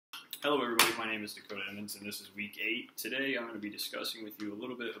Hello everybody, my name is Dakota Emmons and this is week 8. Today I'm going to be discussing with you a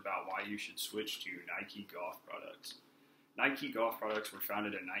little bit about why you should switch to Nike golf products. Nike golf products were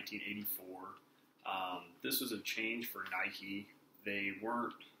founded in 1984. This was a change for Nike. They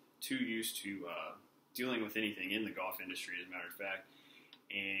weren't too used to dealing with anything in the golf industry, as a matter of fact,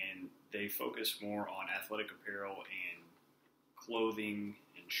 and they focused more on athletic apparel and clothing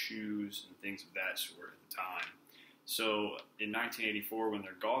and shoes and things of that sort at the time. So in 1984, when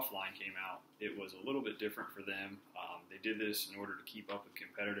their golf line came out, it was a little bit different for them. They did this in order to keep up with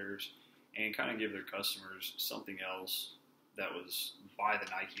competitors and kind of give their customers something else that was by the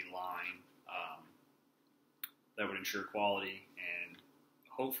Nike line that would ensure quality and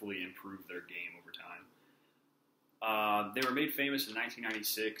hopefully improve their game over time. They were made famous in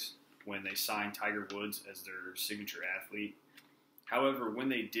 1996 when they signed Tiger Woods as their signature athlete. However, when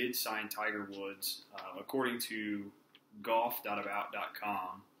they did sign Tiger Woods, according to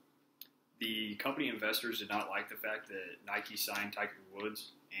golf.about.com, the company investors did not like the fact that Nike signed Tiger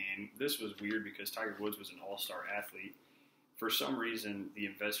Woods, and this was weird because Tiger Woods was an all-star athlete. For some reason, the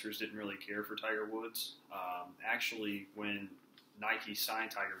investors didn't really care for Tiger Woods. Actually, when Nike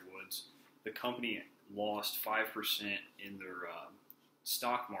signed Tiger Woods, the company lost 5% in their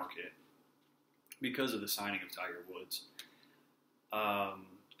stock market because of the signing of Tiger Woods.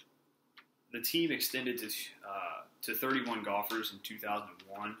 The team extended to 31 golfers in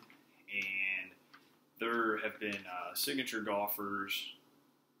 2001, and there have been signature golfers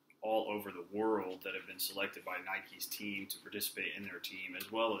all over the world that have been selected by Nike's team to participate in their team,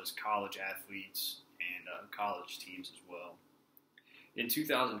 as well as college athletes and college teams as well. In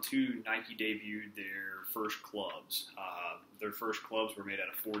 2002, Nike debuted their first clubs. Their first clubs were made out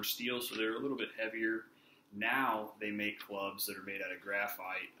of forged steel, so they're a little bit heavier. Now they make clubs that are made out of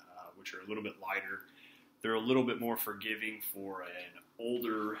graphite, which are a little bit lighter. They're a little bit more forgiving for an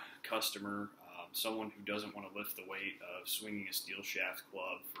older customer, someone who doesn't want to lift the weight of swinging a steel shaft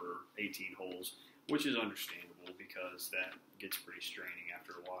club for 18 holes, which is understandable because that gets pretty straining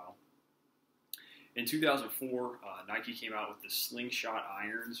after a while. In 2004, Nike came out with the Slingshot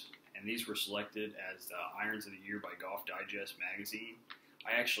irons, and these were selected as the Irons of the Year by Golf Digest magazine.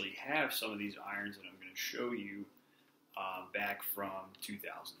 I actually have some of these irons that I'm going to show you back from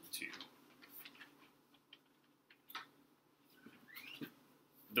 2002.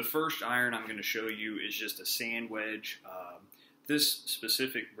 The first iron I'm going to show you is just a sand wedge. This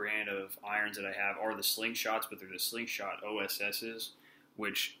specific brand of irons that I have are the Slingshots, but they're the Slingshot OSSs,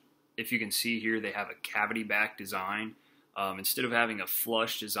 which, if you can see here, they have a cavity back design. Instead of having a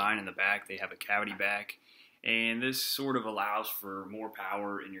flush design in the back, they have a cavity back. And this sort of allows for more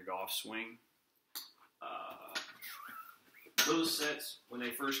power in your golf swing. Those sets, when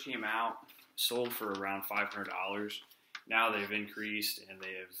they first came out, sold for around $500. Now they've increased and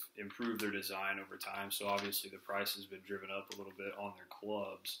they have improved their design over time, so obviously the price has been driven up a little bit on their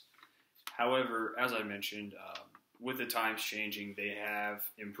clubs. However, as I mentioned, with the times changing, they have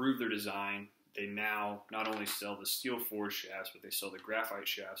improved their design. They now not only sell the steel forged shafts, but they sell the graphite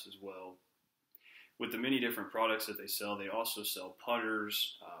shafts as well. With the many different products that they sell, they also sell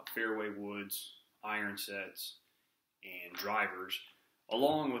putters, fairway woods, iron sets, and drivers,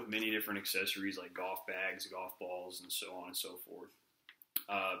 along with many different accessories like golf bags, golf balls, and so on and so forth.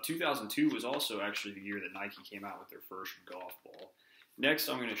 2002 was also actually the year that Nike came out with their first golf ball. Next,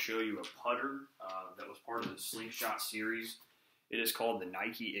 I'm going to show you a putter that was part of the Slingshot series. It is called the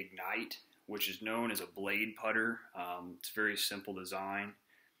Nike Ignite, which is known as a blade putter. It's a very simple design.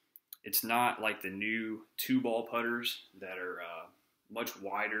 It's not like the new 2-ball putters that are much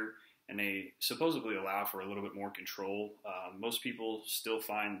wider, and they supposedly allow for a little bit more control. Most people still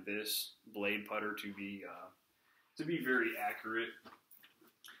find this blade putter to be very accurate.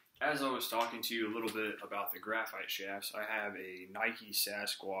 As I was talking to you a little bit about the graphite shafts, I have a Nike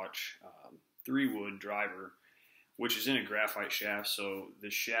Sasquatch 3-wood driver, which is in a graphite shaft, so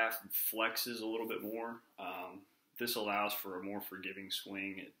the shaft flexes a little bit more. This allows for a more forgiving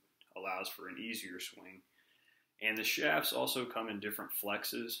swing. It allows for an easier swing. And the shafts also come in different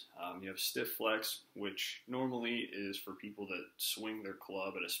flexes. You have stiff flex, which normally is for people that swing their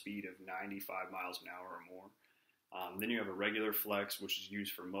club at a speed of 95 miles an hour or more. Then you have a regular flex, which is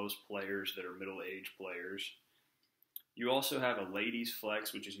used for most players that are middle-aged players. You also have a ladies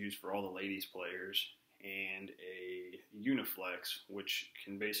flex, which is used for all the ladies players, and a uniflex, which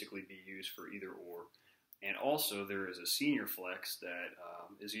can basically be used for either or. And also there is a senior flex that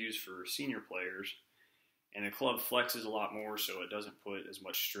is used for senior players, and the club flexes a lot more, so it doesn't put as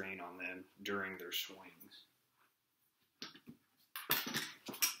much strain on them during their swings.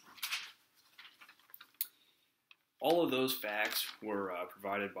 All of those facts were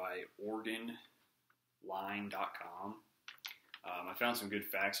provided by OregonLine.com. I found some good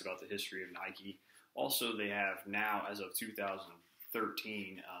facts about the history of Nike. Also, they have now, as of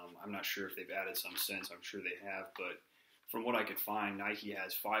 2013, I'm not sure if they've added some since, I'm sure they have, but from what I could find, Nike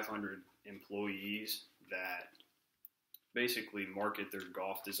has 500 employees that basically market their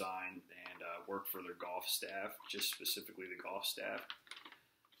golf design and work for their golf staff, just specifically the golf staff.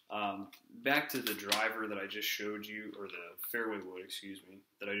 Back to the driver that I just showed you, or the fairway wood, excuse me,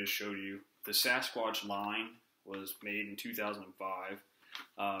 that I just showed you. The Sasquatch line was made in 2005.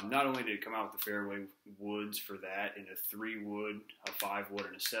 Not only did it come out with the fairway woods for that in a 3-wood, a 5-wood,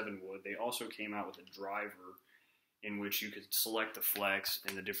 and a 7-wood, they also came out with a driver in which you could select the flex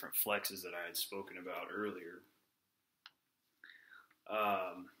and the different flexes that I had spoken about earlier.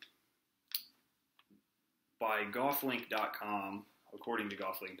 By golflink.com, according to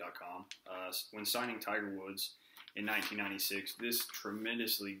golflink.com, when signing Tiger Woods in 1996, this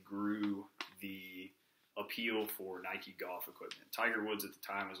tremendously grew the appeal for Nike golf equipment. Tiger Woods at the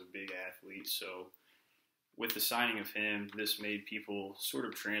time was a big athlete, so with the signing of him, this made people sort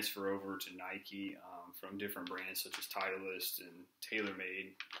of transfer over to Nike from different brands such as Titleist and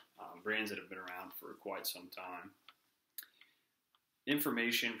TaylorMade, brands that have been around for quite some time.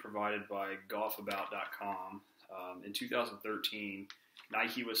 Information provided by golfabout.com. In 2013,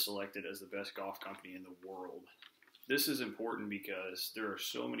 Nike was selected as the best golf company in the world. This is important because there are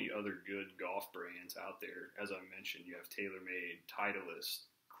so many other good golf brands out there. As I mentioned, you have TaylorMade, Titleist,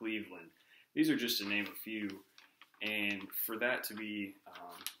 Cleveland. These are just to name a few. And for that to be,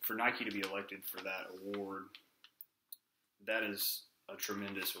 for Nike to be elected for that award, that is a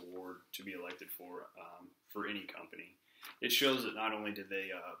tremendous award to be elected for any company. It shows that not only did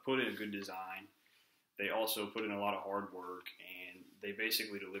they put in a good design, they also put in a lot of hard work, and they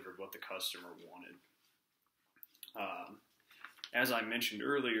basically delivered what the customer wanted. As I mentioned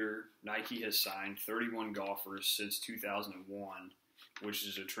earlier, Nike has signed 31 golfers since 2001, which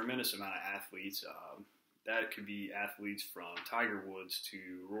is a tremendous amount of athletes. That could be athletes from Tiger Woods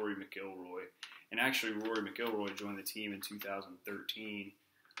to Rory McIlroy. And actually, Rory McIlroy joined the team in 2013.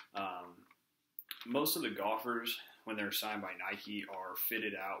 Most of the golfers, when they're signed by Nike, are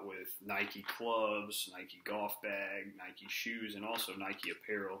fitted out with Nike clubs, Nike golf bag, Nike shoes, and also Nike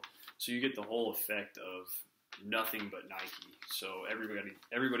apparel. So you get the whole effect of nothing but Nike. So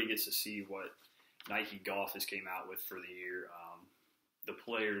everybody gets to see what Nike Golf has came out with for the year. The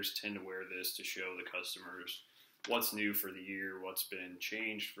players tend to wear this to show the customers what's new for the year, what's been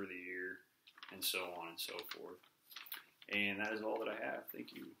changed for the year, and so on and so forth. And that is all that I have.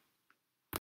 Thank you.